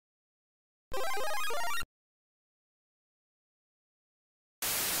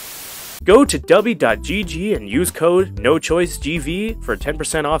Go to w.gg and use code NOCHOICEGV for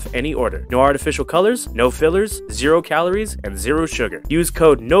 10% off any order. No artificial colors, no fillers, 0 calories, and 0 sugar. Use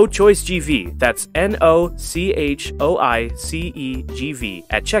code NOCHOICEGV, that's NOCHOICEGV,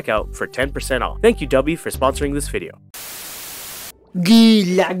 at checkout for 10% off. Thank you, W, for sponsoring this video.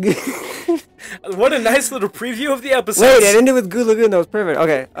 What a nice little preview of the episode. Wait, I ended with Goo Lagoon. That was perfect.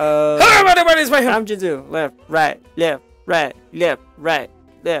 Okay. I'm Jinzu. Left, right, left, right, left, right,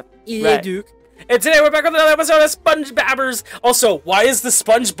 left. Yeah, right. Duke. And today we're back on another episode of Spongebabbers. Also, why is the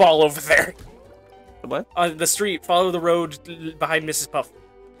sponge ball over there? What? On the street. Follow the road behind Mrs. Puff.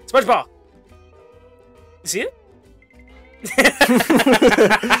 Sponge ball. You see it?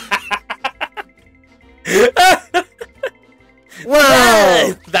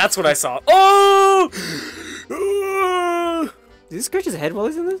 Whoa! That's what I saw. Oh! Did he scratch his head while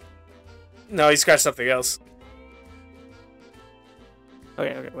he's in this? No, he scratched something else.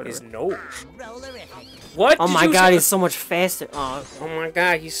 Okay, whatever. His nose. What? Oh my god, he's so much faster. Oh my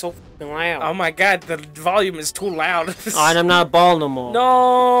god, he's so fucking loud. Oh my god, the volume is too loud. Oh, and I'm not a ball no more.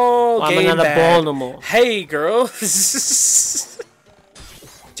 No, I'm not a ball no more. Hey, girl.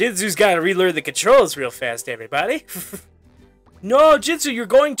 Jinzu's gotta relearn the controls real fast, everybody. No, Jinzu, you're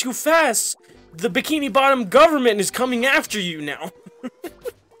going too fast. The Bikini Bottom government is coming after you now.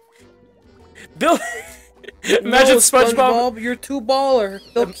 Bill, imagine no, SpongeBob. You're too baller.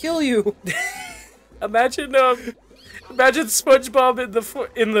 They'll kill you. Imagine SpongeBob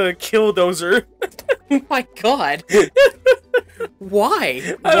in the killdozer. Oh my god.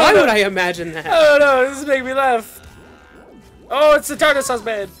 Why? Why would I imagine that? I don't know. This is making me laugh. Oh, it's the tartar sauce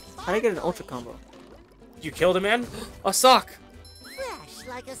man. How did I get an ultra combo? You killed a man? A sock. Fresh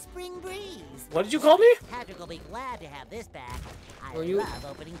like a spring breeze. What did you call me? Patrick will be glad to have this back. I Well, love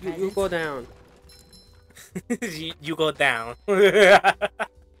opening presents. You go down. you go down.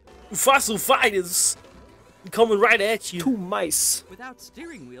 Fossil fighters coming right at you. 2 mice. Without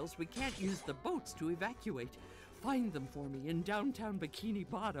steering wheels, we can't use the boats to evacuate. Find them for me in downtown Bikini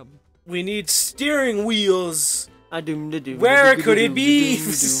Bottom. We need steering wheels. Where Where could it be?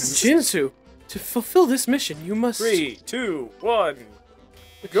 Jinzu, to fulfill this mission, you must... 3, 2, 1,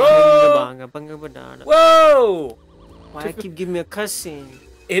 go! Whoa! Why I keep giving me a cussing?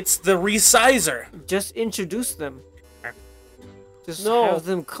 It's the resizer. Just introduce them. Just No. have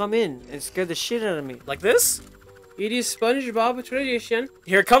them come in and scare the shit out of me. Like this? It is SpongeBob tradition.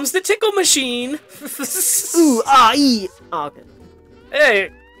 Here comes the tickle machine. Ooh, ah, ee. Oh, okay.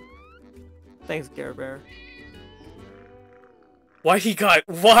 Hey. Thanks, Care Bear. Why he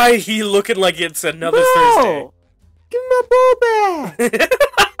looking like it's another Thursday? Give me my ball back!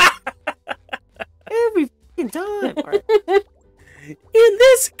 Every fucking time. Right. In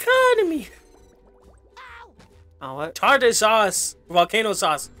this economy. Oh, what? Tartar sauce. Volcano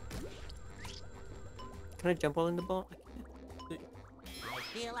sauce. Can I jump all in the ball? I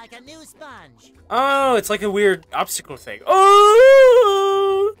feel like a new sponge. Oh, it's like a weird obstacle thing.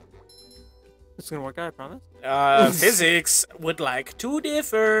 Oh! It's gonna work out, I promise. Physics would like to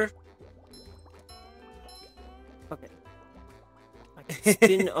differ. Okay. I can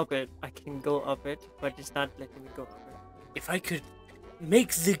spin up it. I can go up it, but it's not letting me go up it. If I could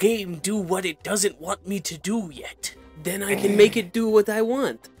make the game do what it doesn't want me to do yet. Then I can make it do what I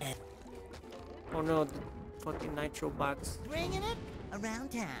want. Oh no, the fucking nitro box. Bringing it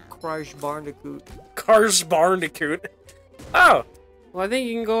around town. Crash Bandicoot. Cars Bandicoot. Oh! Well, I think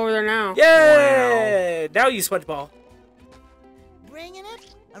you can go over there now. Yeah! Now you SpongeBob. Bringing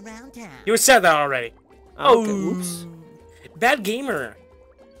it around town. You said that already. Oh, okay. Oops. Bad gamer.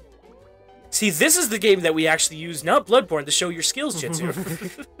 See, this is the game that we actually use, not Bloodborne, to show your skills, Jitsu.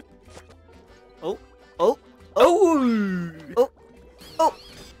 Oh.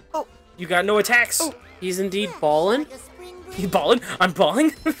 You got no attacks. Oh, he's indeed ballin'. Like a spring breeze. You balling? I'm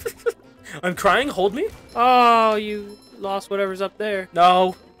balling. I'm crying. Hold me. Oh, you lost whatever's up there.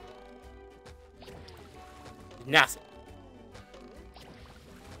 No. Nothing.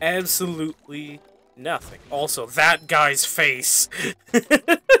 Absolutely nothing. Also, that guy's face.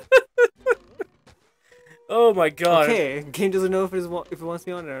 Oh my god. Okay, game doesn't know if it wants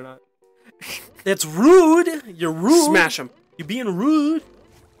me on it or not. That's rude. You're rude. Smash him. You're being rude.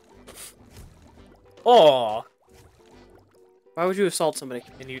 Aw. Why would you assault somebody?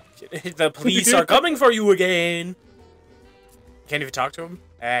 And the police are coming for you again. Can't even talk to him.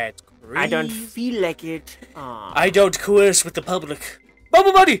 That's crazy. I don't feel like it. Aww. I don't coerce with the public.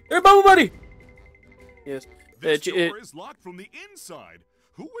 Bubble Buddy! Hey, Bubble Buddy! Yes. This door is locked from the inside.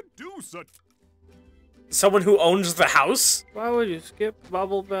 Who would do such? Someone who owns the house? Why would you skip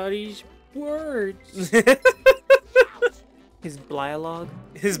Bubble Buddy's words? His blialog.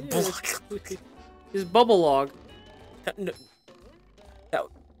 His His bubble log. that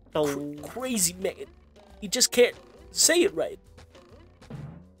Oh. crazy man. He just can't say it right.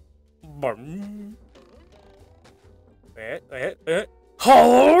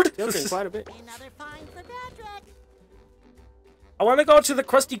 Hold! Joking quite a bit. Another find for Patrick. I want to go to the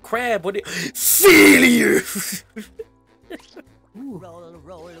Krusty Krab. What? Failure. Roll,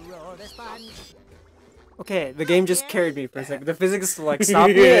 roll, roll the sponge. Okay, the game just carried me for a second. The physics like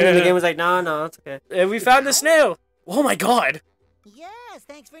stopped me, and then the game was like, no, it's okay. And we found the snail. Oh my god. Yes,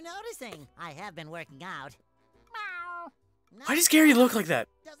 thanks for noticing. I have been working out. Meow. Why does Gary look like that?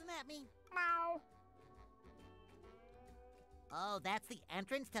 Doesn't that mean meow? Oh, that's the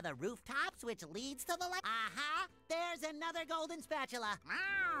entrance to the rooftops, which leads to the left. Aha! There's another golden spatula.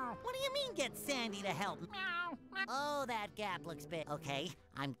 Meow. What do you mean, get Sandy to help? Meow. Oh, that gap looks big. Okay,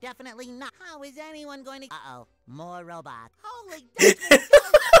 I'm definitely not. How is anyone going to? Uh-oh, more robots. Holy Dutchman!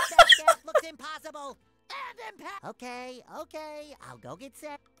 That gap looks impossible. And okay, I'll go get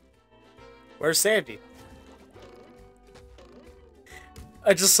Sandy. Where's Sandy?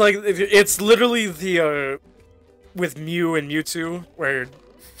 I just like it's literally the with Mew and Mewtwo where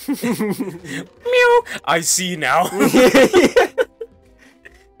Mew. I see now.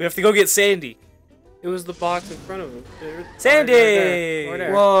 We have to go get Sandy. It was the box in front of him. Sandy! Right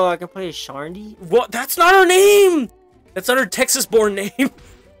there. Whoa, I can play as Sharndy? What? That's not her name. That's not her Texas-born name.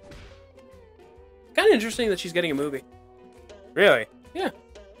 Kind of interesting that she's getting a movie. Really? Yeah.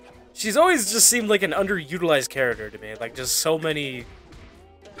 She's always just seemed like an underutilized character to me. Like just so many.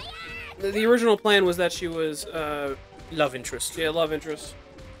 The original plan was that she was, Love interest. yeah, love interest.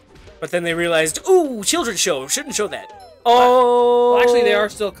 But then they realized, ooh, children's show. Shouldn't show that. Oh. Well, actually, they are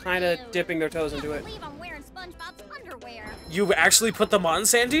still kind of dipping their toes into it. I believe I'm wearing SpongeBob's underwear. You actually put them on,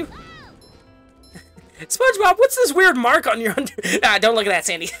 Sandy? SpongeBob, what's this weird mark on your under? Ah, don't look at that,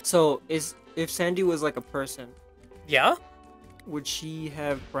 Sandy. So, if Sandy was like a person, Yeah? would she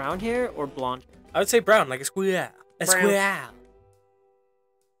have brown hair or blonde hair? I would say brown, like a squirrel. A Brown. squirrel.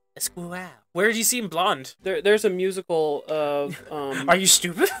 A squirrel. Where did you see him blonde? There's a musical of, Are you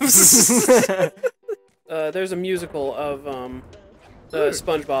stupid? there's a musical of,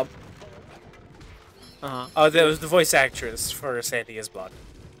 SpongeBob. Uh-huh. Oh, that was the voice actress for Sandy is blonde.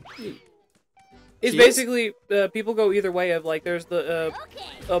 It's She basically, people go either way of, like, there's the, Okay.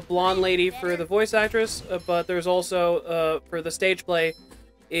 a blonde lady for the voice actress, but there's also, for the stage play,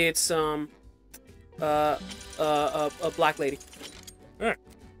 it's, a black lady. Alright.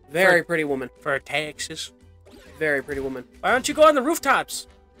 Very pretty woman. For Texas. Very pretty woman. Why don't you go on the rooftops?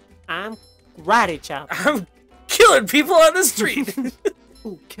 I'm karate chop. I'm killing people on the street.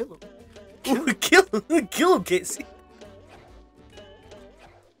 Ooh, kill him. Kill him, Casey.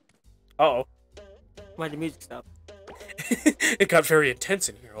 Uh-oh. Why'd the music stop? It got very intense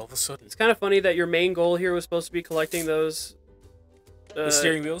in here all of a sudden. It's kind of funny that your main goal here was supposed to be collecting those... The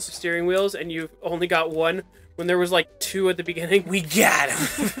steering wheels? Steering wheels, and you've only got one when there was, like, two at the beginning. We got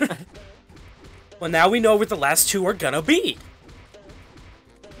him. Well, now we know what the last two are gonna be.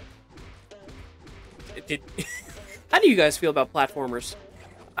 How do you guys feel about platformers?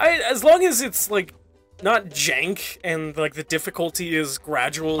 As long as it's, like, not jank and, like, the difficulty is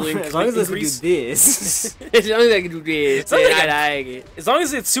gradually As long as I can do increase. this. As long as I can do this, As long as I I can- like it. As long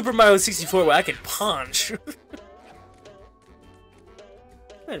as it's Super Mario 64 where I can punch.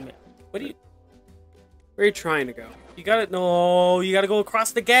 Wait a minute. What do you... Where are you trying to go? You gotta... No, you gotta go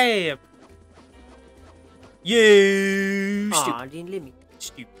across the gap. You Aw, didn't let me.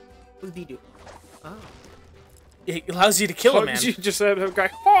 stupid. What did he do? Oh. It allows you to kill a man. You just said,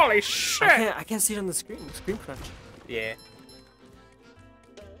 "Holy shit!" I can't see it on the screen. Screen crunch. Yeah.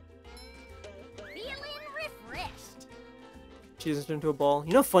 Feeling refreshed. She doesn't turn into a ball.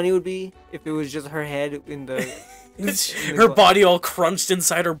 You know how funny it would be if it was just her head in the... Her body all crunched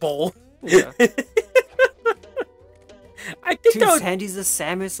inside her bowl. Yeah. I think Dude, that would... Sandy's the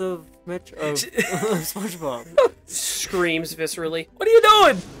Samus of SpongeBob. Screams viscerally. What are you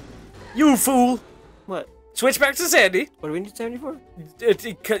doing? You fool. What? Switch back to Sandy. What do we need Sandy for?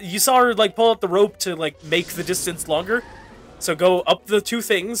 You saw her, like, pull up the rope to, like, make the distance longer. So go up the three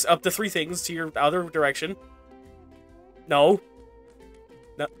things to your other direction. No.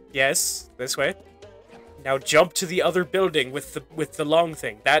 No. Yes. This way. Now jump to the other building with the long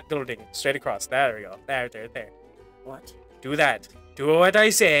thing. That building. Straight across. There we go. There. What? Do that. Do what I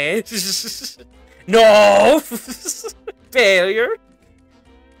say. No! Failure.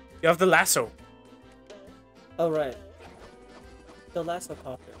 You have the lasso. Oh, right. The lasso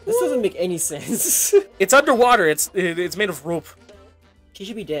copter. This doesn't make any sense. It's underwater. It's made of rope. She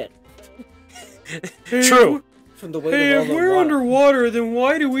should be dead. True. From the weight Hey, of all if the we're water. underwater, then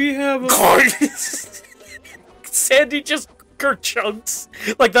why do we have a... Sandy just kerchunks.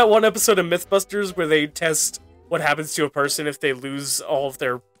 Like that one episode of Mythbusters where they test what happens to a person if they lose all of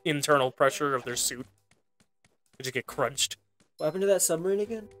their internal pressure of their suit. They just get crunched. What happened to that submarine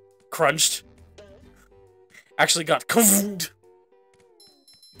again? Crunched. Actually got coned.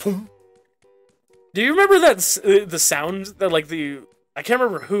 Do you remember that the sound that like the I can't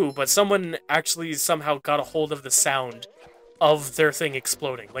remember who, but someone actually somehow got a hold of the sound of their thing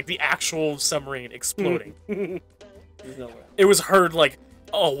exploding, like the actual submarine exploding. There's no way. It was heard like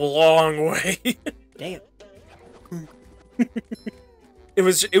a long way. Damn. It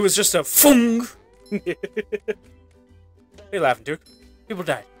was just a fung. What are you laughing, Duke? People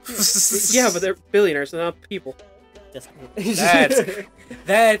died. Yeah, but they're billionaires, they're not people. That's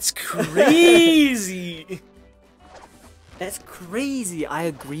crazy. That's crazy. I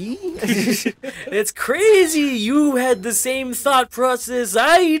agree. It's crazy. You had the same thought process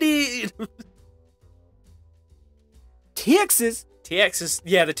I did. Texas. Texas,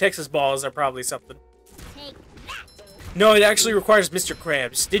 yeah, the Texas balls are probably something. Take that. No, it actually requires Mr.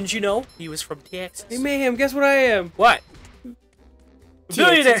 Krabs. Didn't you know he was from Texas? Hey, Mayhem, guess what I am? What?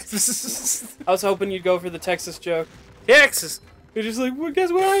 Billionaire. I was hoping you'd go for the Texas joke. Texas. You're just like, well,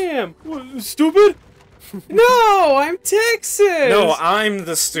 guess what I am? What, stupid? No, I'm Texas! No, I'm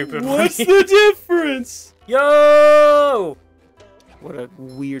the stupid one. What's the difference? Yo! What a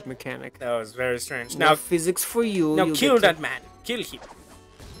weird mechanic. That was very strange. Now Now, physics for you. now you'll kill get that man. Kill him.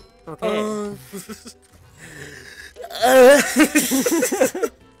 Okay.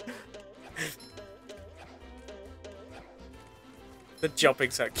 The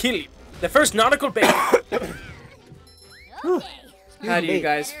jumping sound. Kill him. The first nautical bait. Okay. How do you me.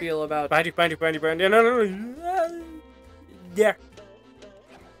 guys feel about... Bind. No. Yeah.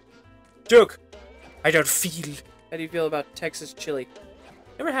 Duke. I don't feel. How do you feel about Texas chili?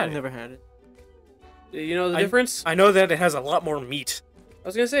 Never had I've it. never had it. Do you know the difference? I know that it has a lot more meat. I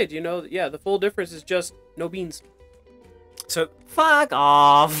was gonna say, do you know... Yeah, the full difference is just no beans. So Fuck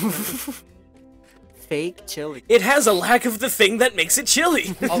off. Fake chili. it has a lack of the thing that makes it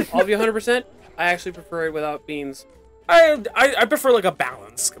chili. I'll be 100%. I actually prefer it without beans. I prefer like a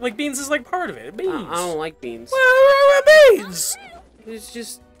balance. Like beans is like part of it. Beans. I don't like beans. Beans. It's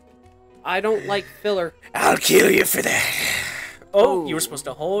just... I don't like filler. I'll kill you for that. Oh, Oh. you were supposed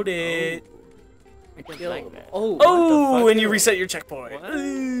to hold it. I don't Kill- like that. Oh, Oh, fuck? and you reset your checkpoint. What? Where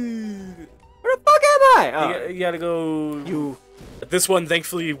the fuck am I? Oh, You gotta go. you. But this one,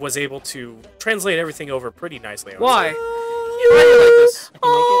 thankfully, was able to translate everything over pretty nicely. I would Why? say. Why are you like this? I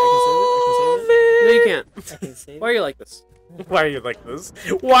can make it. No, you can't. I can save it. I can save Why are you like this? Why are you like this?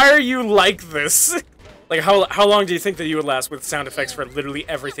 Why are you like this? Like, how long do you think that you would last with sound effects for literally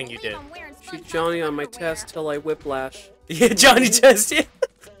everything you did? I'm wearing Shoot SpongeBob Johnny on my underwear. test till I whiplash. Yeah, Johnny Test.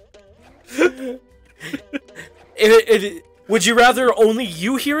 Yeah. Would you rather only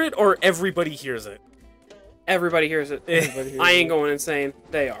you hear it or everybody hears it? Everybody hears it. I ain't going insane.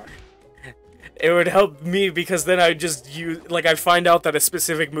 They are. It would help me because then I just use, like, I find out that a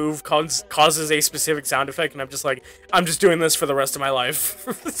specific move causes a specific sound effect, and I'm just like, I'm just doing this for the rest of my life.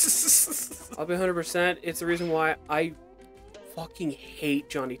 I'll be 100%. It's the reason why I fucking hate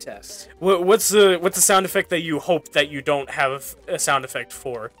Johnny Test. What's the sound effect that you hope that you don't have a sound effect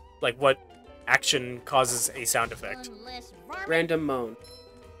for? Like, what action causes a sound effect? Unless vermin. Random moan.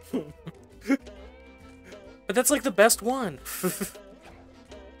 But that's like the best one.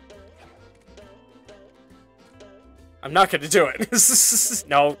 I'm not gonna do it.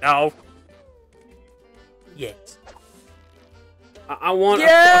 No. Yes. I want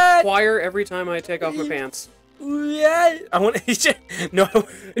Yeah! a choir every time I take off my pants. Yeah. I want. No.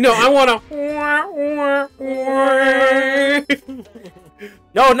 No, I want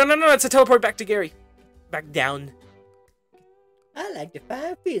No. It's a teleport back to Gary. Back down. I like to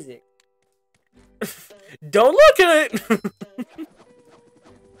find physics. Don't look at it.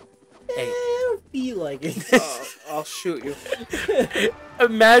 Hey. I don't feel like it. I'll shoot you.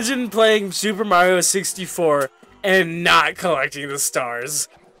 Imagine playing Super Mario 64 and not collecting the stars.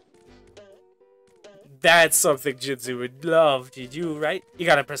 That's something Jinzu would love to do, right? You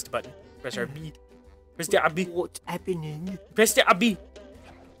gotta press the button. Press RB. Press the RB. What's happening? Press the RB.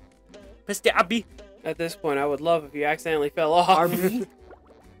 Press the RB. At this point, I would love if you accidentally fell off. RB?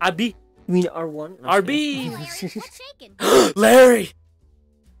 RB. You mean R1? No, RB. Larry, what's shaking? Larry!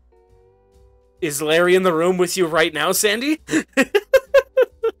 Is Larry in the room with you right now, Sandy?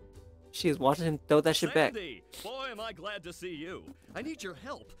 She is watching him throw that shit back. Sandy! Boy, am I glad to see you. I need your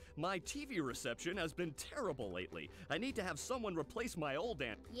help. My TV reception has been terrible lately. I need to have someone replace my old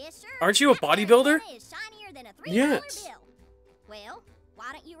aunt. Yes, sir. Aren't you a That bodybuilder? antenna is shinier than a $3 Yes. bill. Well,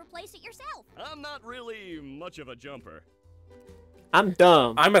 why don't you replace it yourself? I'm not really much of a jumper. I'm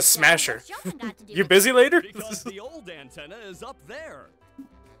dumb. I'm a smasher. What's jumping got to do You with busy later? Because the old antenna is up there.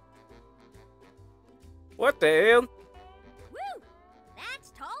 What the hell? it? Woo!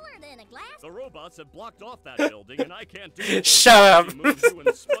 That's taller than a glass. The robots have blocked off that building, and I can't do what those Shut up. crazy moves you and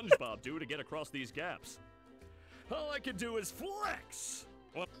Spongebob do to get across these gaps. All I can do is flex.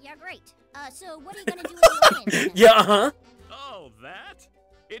 What? Yeah, great. So what are you gonna do with the old antenna? Yeah, uh-huh. Oh, that?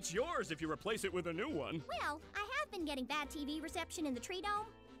 It's yours if you replace it with a new one. Well, I have been getting bad TV reception in the tree dome.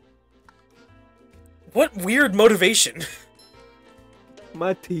 What weird motivation.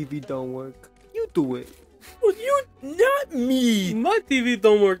 My TV don't work. You do it. Well, you, not me. My TV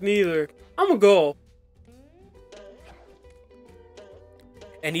don't work neither. I'ma go.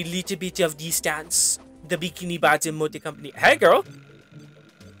 Any little bit of distance. The Bikini Bottom Motor Company. Hey, girl.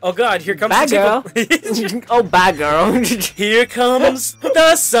 Oh, God, here comes Bye, the girl. Oh, bye, girl. Here comes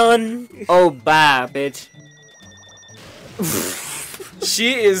the sun. Oh, bye, bitch.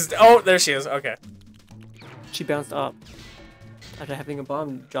 She is... Oh, there she is. Okay. She bounced up after having a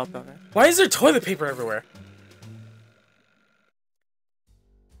bomb dropped on her. Why is there toilet paper everywhere?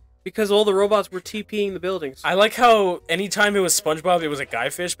 Because all the robots were TPing the buildings. I like how anytime it was SpongeBob, it was a guy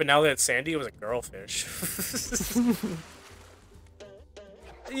fish, but now that it's Sandy, it was a girl fish.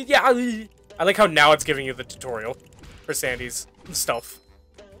 Yeah, I like how now it's giving you the tutorial for Sandy's stuff.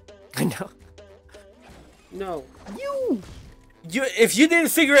 I know. No. You, if you didn't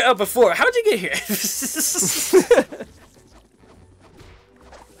figure it out before, how'd you get here?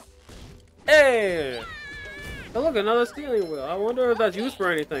 Hey, Oh, look, another steering wheel. I wonder if that's used for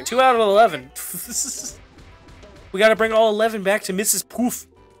anything. 2 out of 11. We gotta bring all 11 back to Mrs. Poof.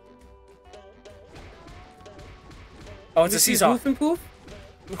 Oh, it's a Did you see seesaw. Hoof and Poof?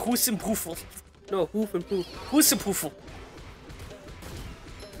 Who's in Poofle? No, Hoof and Poof. Who's in Poofle?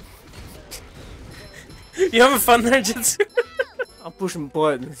 You having fun there, Jitsu? I'm pushing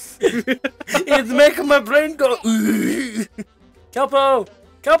buttons. It's making my brain go. Kelpo!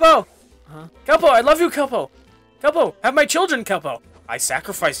 Kelpo! Huh? Kelpo, I love you, Kelpo! Kelpo, have my children, Kelpo! I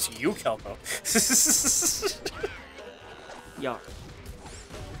sacrifice to you, Kelpo. Yeah.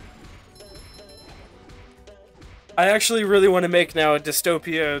 I actually really want to make now a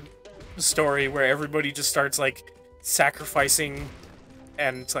dystopia story where everybody just starts, like, sacrificing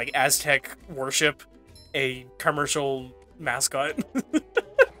and, like, Aztec worship a commercial mascot.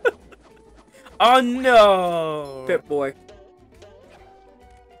 Oh no! Pip Boy.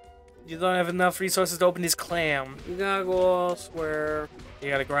 You don't have enough resources to open this clam. You gotta go elsewhere. You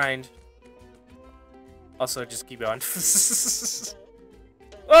gotta grind. Also, just keep going.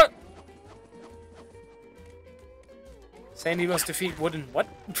 What? Sandy must defeat wooden. What?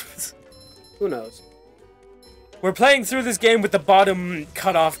 Who knows? We're playing through this game with the bottom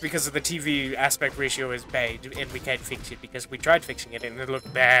cut off because of the TV aspect ratio is bad, and we can't fix it because we tried fixing it and it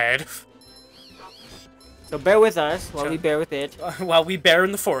looked bad. So bear with us while we bear with it. While we bear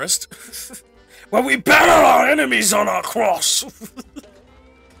in the forest. While we battle our enemies on our cross.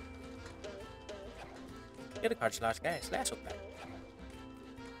 Get a card slash guys. Lasso pack.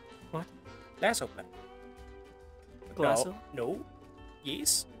 What? Lasso pack. Glasso? No.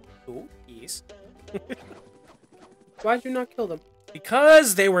 Yes. No. Yes. Why'd you not kill them?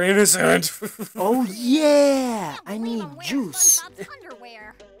 Because they were innocent. Oh yeah! I Can't believe need I'm wearing juice. SpongeBob's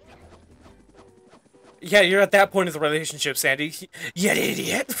underwear. Yeah, you're at that point of the relationship, Sandy. You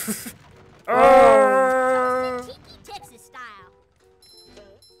idiot. Tiki, Texas style.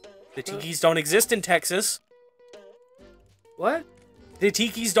 The tikis don't exist in Texas. What? The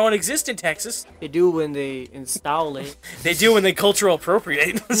tikis don't exist in Texas. They do when they install it. They do when they cultural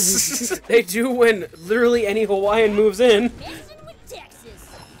appropriate. They do when literally any Hawaiian moves in. Messing with Texas.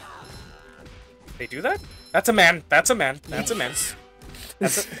 They do that? That's a man. That's a man. That's a man.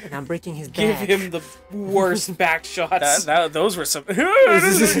 And I'm breaking his Give back. him the worst back shots. Those were some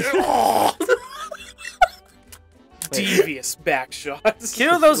Devious back shots.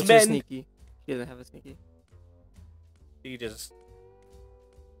 Kill those What's her men. sneaky? She doesn't have a sneaky. You just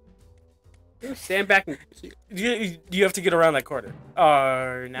Stand back and... you have to get around that corner.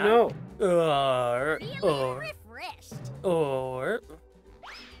 Or not. No. Feeling refreshed. Or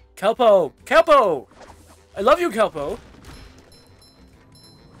Kelpo. Kelpo. I love you, Kelpo.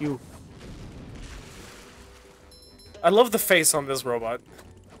 You. I love the face on this robot.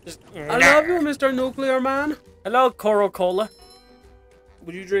 Just, I love you, Mr. Nuclear Man. Hello, Coral Cola.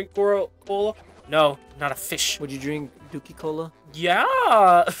 Would you drink cola? No, not a fish. Would you drink Dookie Cola? Yeah.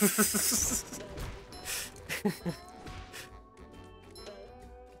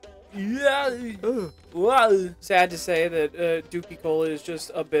 Yeah. Wow. Sad to say that Dookie Cola is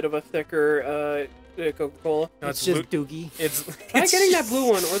just a bit of a thicker Coca-Cola. No, It's just Doogie. It's. Am I getting that blue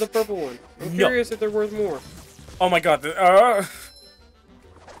one or the purple one? I'm No. curious if they're worth more. Oh my god. A prize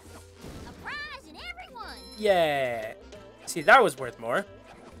in everyone. Yeah. See, that was worth more.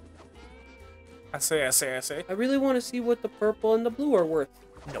 I say. I really want to see what the purple and the blue are worth.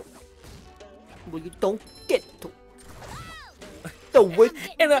 No. Well, you don't get to. The way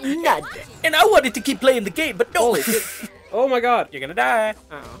And not. and I wanted to keep playing the game, but no. Holy shit. Oh my god. You're gonna die.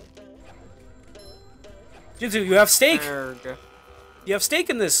 Oh. Jinzu, you have steak. Arg. You have steak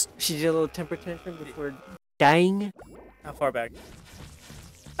in this. She did a little temper tantrum before dying. How far back?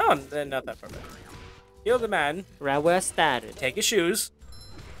 Oh, not that far back. Heal the man. Right where I started. Take his shoes.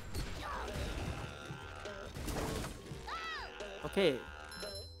 Okay.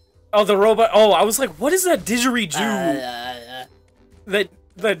 Oh, the robot. Oh, I was like, what does that didgeridoo? That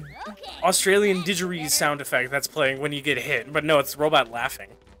Okay. Australian didgeridoo sound effect that's playing when you get hit. But no, it's the robot laughing.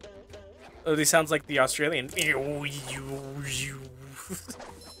 Oh, he sounds like the Australian.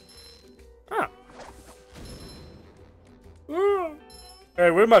 Ah. Hey,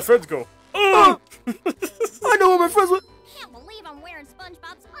 where'd my friends go? Oh! I know where my friends went. Can't believe I'm wearing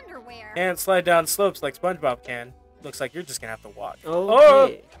SpongeBob's underwear. Can't slide down slopes like SpongeBob can. Looks like you're just gonna have to watch.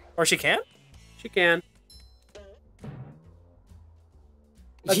 Okay. Or she can? She can.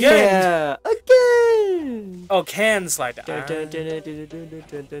 Again. Yeah. Again. Oh, can slide down. Dun, dun, dun, dun, dun, dun, dun,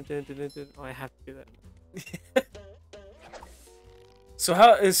 dun, dun, dun, dun, dun. Oh, I have to do that. So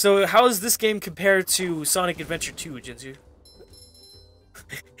how is this game compared to Sonic Adventure 2, Jinzu?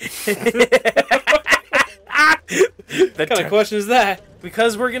 What kind of question is that?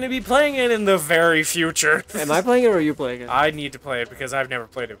 Because we're gonna be playing it in the very future. Am I playing it or are you playing it? I need to play it because I've never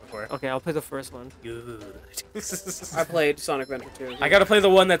played it before. Okay, I'll play the first one. Good. I played Sonic Adventure 2. I gotta play the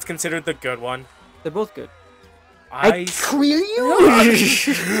one that's considered the good one. They're both good. I clear you.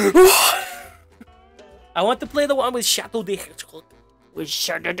 I want to play the one with Shadow the Hedgehog. We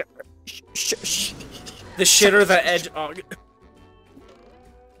shuddered. The shitter the Edgehog.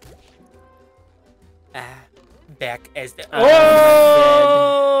 Back as the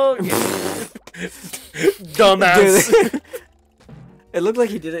Oh! dumbass. Dude, it looked like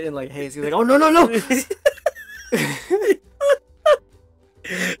he did it in like haze. He was like, "Oh no, no, no!"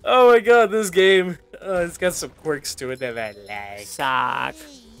 Oh my god, this game. It's got some quirks to it that I like. Sock.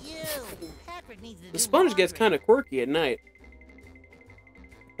 Hey, you. Patrick needs to The do sponge gets laundry. kind of quirky at night.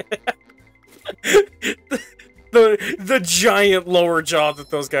 the giant lower jaw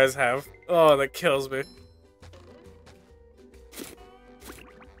that those guys have. Oh, that kills me.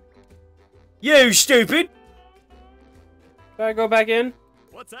 You stupid! Can I go back in?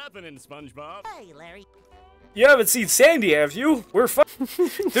 What's happening, SpongeBob? Hey, Larry. You haven't seen Sandy, have you? We're fine.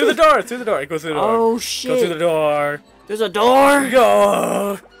 Through the door, through the door. Go through the door. Oh Go shit! through the door. There's a door.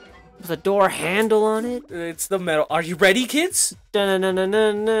 Go. With a door handle on it. It's the metal. Are you ready, kids? Oh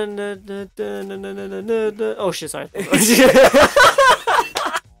shit! Sorry.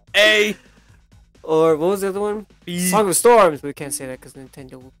 A. Or what was the other one? B. Song of Storms. We can't say that because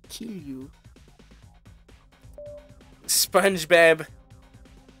Nintendo will kill you. SpongeBob.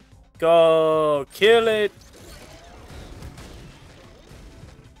 Go kill it.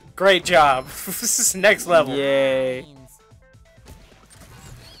 Great job. This is next level. Yay!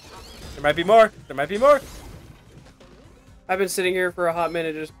 There might be more. There might be more. I've been sitting here for a hot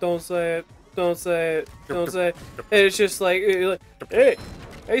minute. Just don't say it. Don't say it. Don't say it. And it's just like, hey,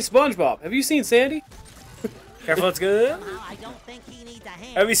 SpongeBob, have you seen Sandy? Careful, it's good. Somehow I don't think he needs a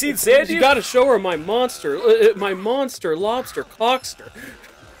hand. Have you seen Sandy? You gotta show her my monster lobster cockster.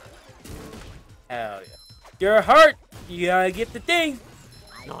 Hell yeah. Your heart. You gotta get the thing.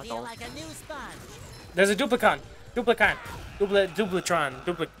 I No, feel don't. like a new sponge. There's a duplicon. Duplatron.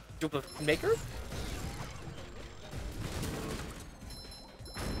 Duplimaker?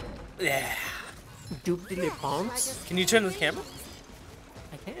 Yeah. Doobly bombs. Can you turn the camera?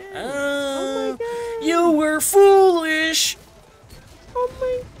 I can. Oh, you were foolish. Oh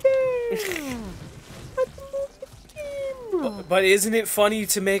my god! But isn't it funny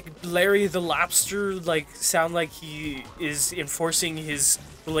to make Larry the Lobster like sound like he is enforcing his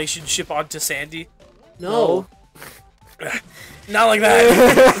relationship onto Sandy? No. Not like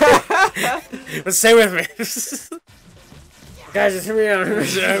that. But stay with me. Guys, just hear me out.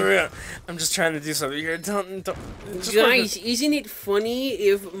 I'm just trying to do something here. Don't just Guys, isn't it funny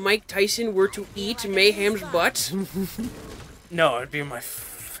if Mike Tyson were to eat Mayhem's butt? No, it'd be my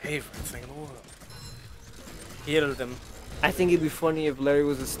favorite thing in the world. Kill them. I think it'd be funny if Larry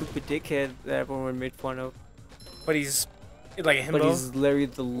was a stupid dickhead that everyone made fun of. But he's like a himbo. But he's Larry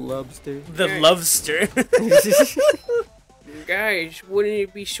the Lobster. The Lobster. Guys, wouldn't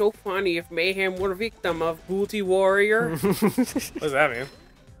it be so funny if Mayhem were a victim of Booty Warrior? What does that mean?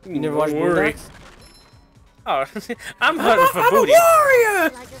 You never watched Don't worry. Boondocks? Oh, I'm hunting for booty.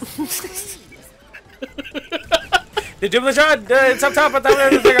 The Duplatron! It's up top, on top of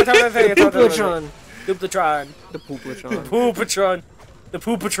everything, on top of everything. Pooplatron. Duplatron. The Pooplatron. Poopatron. The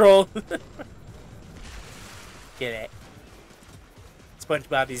Poo Patrol. Get it.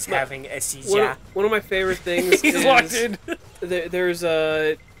 SpongeBob is having a seizure. One of my favorite things He's is locked in. There's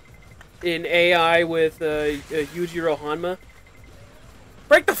an AI with Yujiro Hanma.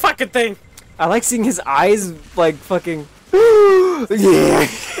 Break the fucking thing! I like seeing his eyes like fucking. Yeah. Feel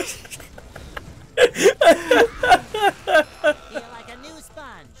like a new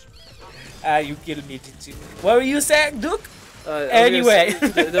sponge. You kill me, too. What were you saying, Duke? Anyway,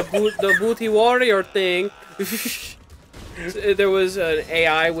 the Booty Warrior thing. There was an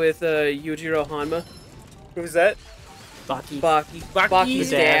AI with Yujiro Hanma. Who's that? Baki's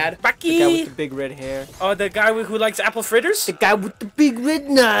dad. The guy Baki! with the big red hair. Oh, the guy who likes apple fritters? The guy with the big red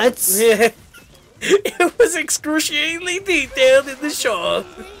nuts. Yeah. It was excruciatingly detailed in the show.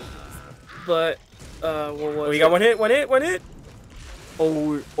 But what was We got one hit.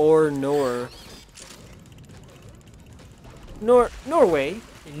 Norway.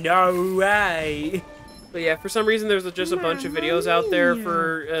 No way. But yeah, for some reason there's just a bunch of videos out there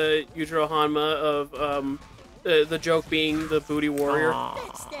for Yujiro Hanma of the joke being the Booty Warrior.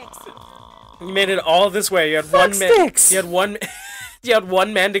 You made it all this way. You had one man. Sticks. You had one. You had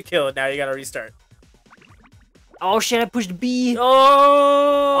one man to kill. Now you gotta restart. Oh shit! I pushed B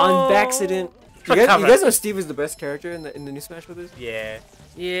Oh! on accident. You guys know Steve is the best character in the new Smash Brothers? Yeah.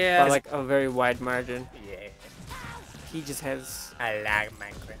 Yeah. By like a very wide margin. Yeah. He just has. I like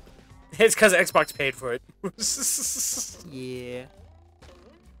Minecraft. It's because Xbox paid for it. Yeah.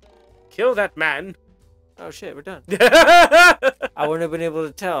 Kill that man. Oh shit! We're done. I wouldn't have been able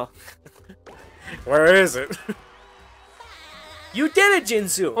to tell. Where is it? You did it,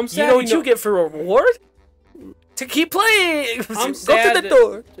 Jinsu. I'm You sad know you what you know- get for a reward? To keep playing. I'm Go sad to the that-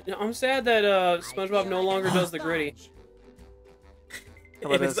 door. I'm sad that SpongeBob no longer does the gritty. How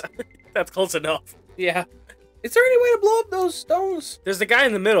about It is- this? That's close enough. Yeah. Is there any way to blow up those stones? There's the guy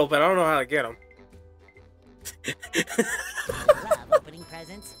in the middle, but I don't know how to get him. Love opening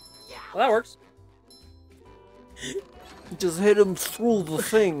presents. Well, that works. Just hit him through the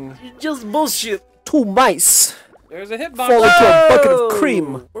thing. Just bullshit. 2 mice There's a hitbox. fall into a bucket of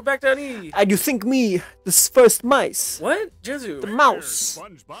cream. We're back down E. And you think me, the first mice? What? Jinsu. The mouse.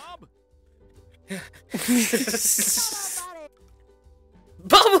 SpongeBob?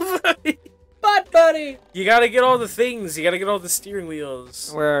 Bubble Buddy. Butt buddy. You gotta get all the things. You gotta get all the steering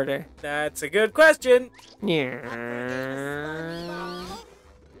wheels. Where are they? That's a good question. Yeah.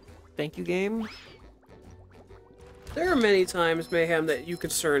 Thank you, game. There are many times, Mayhem, that you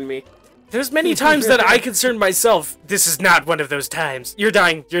concern me. There's many times that I concern myself. This is not one of those times. You're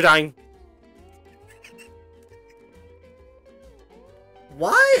dying. You're dying.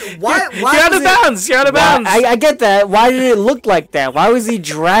 Why? You're out of bounds. You're out of bounds. I get that. Why did it look like that? Why was he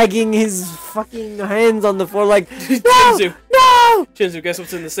dragging his fucking hands on the floor like, no, Jinzu. no? Jinzu, guess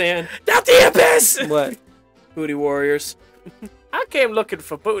what's in the sand? Not the abyss. What? Booty Warriors. I came looking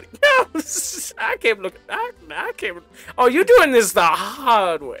for booty. No, I came looking. I came. Oh, you're doing this the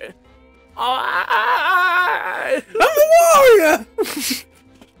hard way. Oh, I'm a warrior.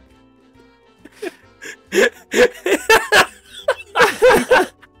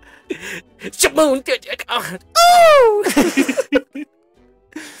 Shaboom. Oh!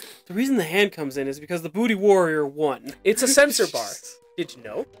 The reason the hand comes in is because the Booty Warrior won. It's a sensor bar. Did you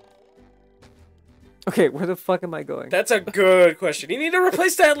know? Okay, where the fuck am I going? That's a good question. You need to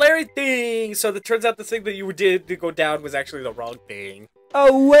replace that Larry thing. So it turns out the thing that you did to go down was actually the wrong thing.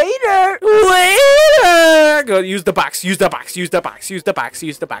 A waiter! Waiter! Go use the box. Use the box. Use the box. Use the box.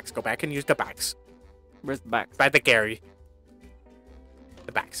 Use the box. Go back and use the box. Where's the box? By the Gary.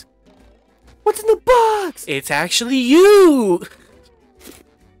 The box. What's in the box? It's actually you.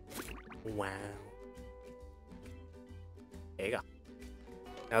 Wow. There you go.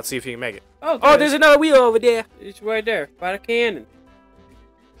 Now let's see if you can make it. Oh, There's another wheel over there. It's right there, by the cannon.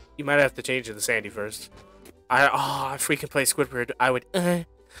 You might have to change it to Sandy first. I freaking play Squidward. I would. I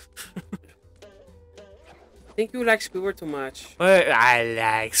think you like Squidward too much. But I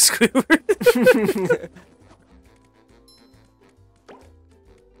like Squidward.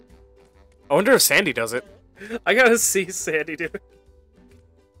 I wonder if Sandy does it. I gotta see Sandy do it.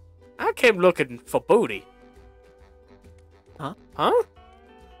 I came looking for booty. Huh? Huh?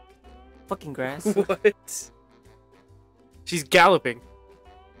 Fucking grass. What? She's galloping.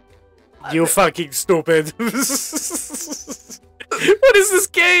 You fucking stupid. What is this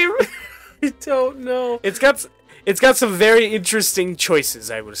game? I don't know. It's got some very interesting choices,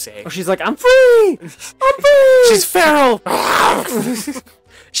 I would say. Oh, she's like, I'm free! I'm free! She's feral.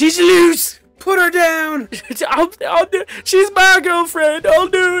 She's loose. Put her down! I'll do. She's my girlfriend. I'll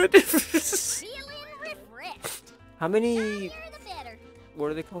do it. Feeling refreshed. How many... Higher the better.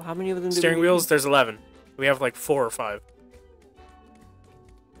 What are they called? How many of them do Steering we wheels. There's 11. We have like 4 or 5.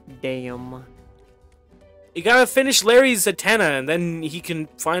 Damn. You gotta finish Larry's antenna, and then he can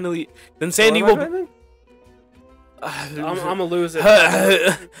finally. Then Sandy What am I will. driving? I'm gonna lose it.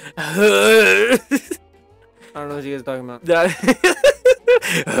 I don't know what you guys are talking about.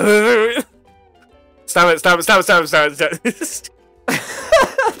 Stop it!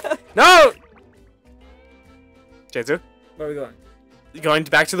 No! Jetsu, Where are we going? going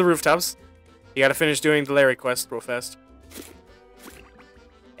back to the rooftops. You gotta finish doing the Larry quest real fast.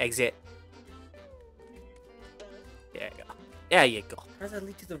 Exit. There you go. There you go. How does that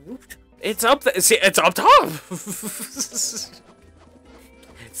lead to the rooftop? It's up there. See, it's up top! It's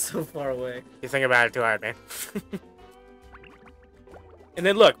so far away. You think about it too hard, man. And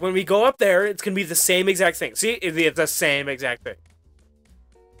then look, when we go up there, it's gonna be the same exact thing. See, it's the same exact thing.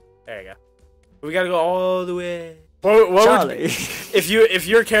 There you go. We gotta go all the way. What Charlie. if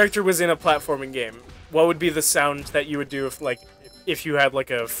your character was in a platforming game, what would be the sound that you would do if you had like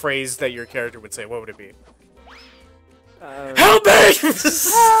a phrase that your character would say? What would it be? Help me!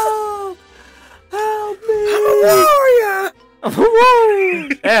 Help! Help me! I'm a warrior! I'm a warrior!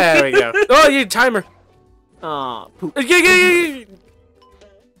 There we go. Oh, you timer. Aw, poop.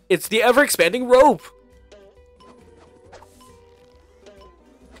 It's the ever-expanding rope.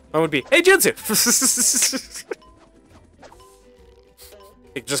 That would be, hey, Jinsu!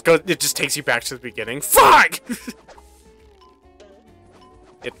 It just takes you back to the beginning. Fuck!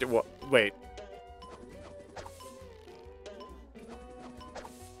 Wait.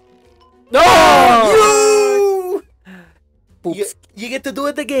 No! You get to do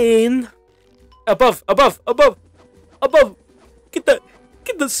it again. Above.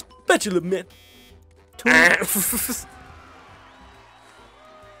 Get the spatula, man.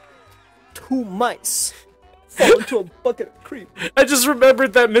 Two mice fall into a bucket of cream. I just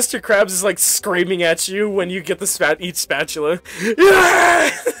remembered that Mr. Krabs is like screaming at you when you get each spatula.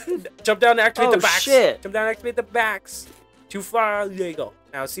 Jump down to activate the backs. Shit. Jump down to activate the backs. Too far, there you go.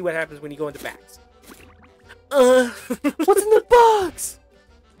 Now see what happens when you go into backs. What's in the box?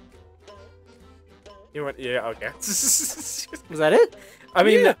 You want? Yeah, okay. Was that it? I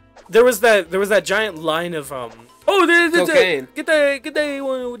mean, Yeah. there was that giant line of Oh, there's Cocaine. Get the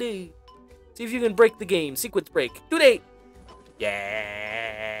one over there. See if you can break the game. Sequence break. Do they?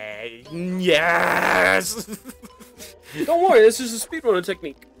 Yeah. Yes. Don't worry, this is a speedrunner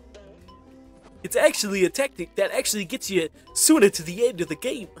technique. It's actually a tactic that actually gets you sooner to the end of the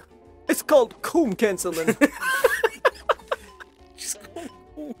game. It's called comb canceling.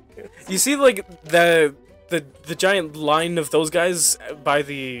 You see, like the giant line of those guys by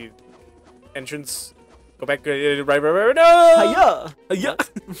the entrance. Go back, right, no! Hiya! Hiya!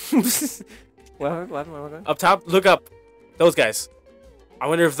 What? Up top, look up. Those guys. I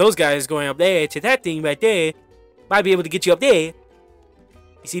wonder if those guys going up there to that thing right there might be able to get you up there.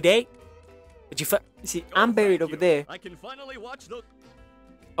 You see that? But you See, I'm buried over there. I can finally watch the.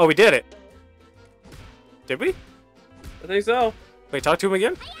 Oh, we did it. Did we? I think so. Wait, talk to him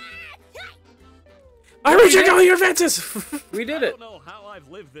again? I reject all your advances! We did I it. don't know how I've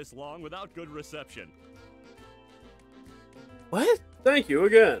lived this long without good reception. What? Thank you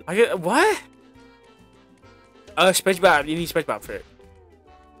again. I get what? Spongebob. You need Spongebob for it.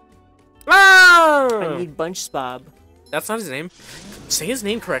 I Oh! need Bunch Bob. That's not his name. Say his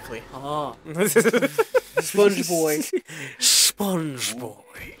name correctly. Oh. Sponge boy. Sponge boy.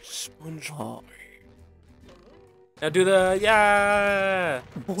 Sponge boy. Now do the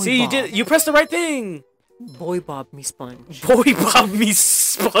Boy See, you Bob. did. You pressed the right thing. Boy Bob me sponge. Boy Bob me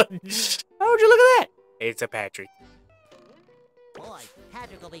sponge. How would you look at that? It's a Patrick. Boy,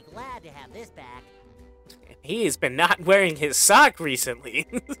 Patrick will be glad to have this back. He has been not wearing his sock recently.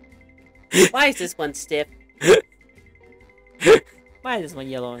 Why is this one stiff? Why is this one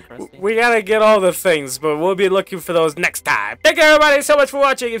yellow and crusty? We gotta get all the things, but we'll be looking for those next time. Thank you everybody so much for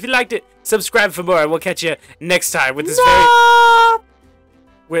watching. If you liked it, subscribe for more. We'll catch you next time with this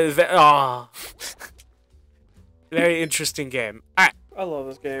very interesting game. Alright. I love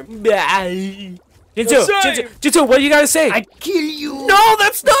this game. Bye. Jinzu, what do you gotta say? I kill you. No,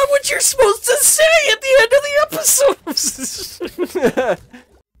 that's not what you're supposed to say at the end of the episode.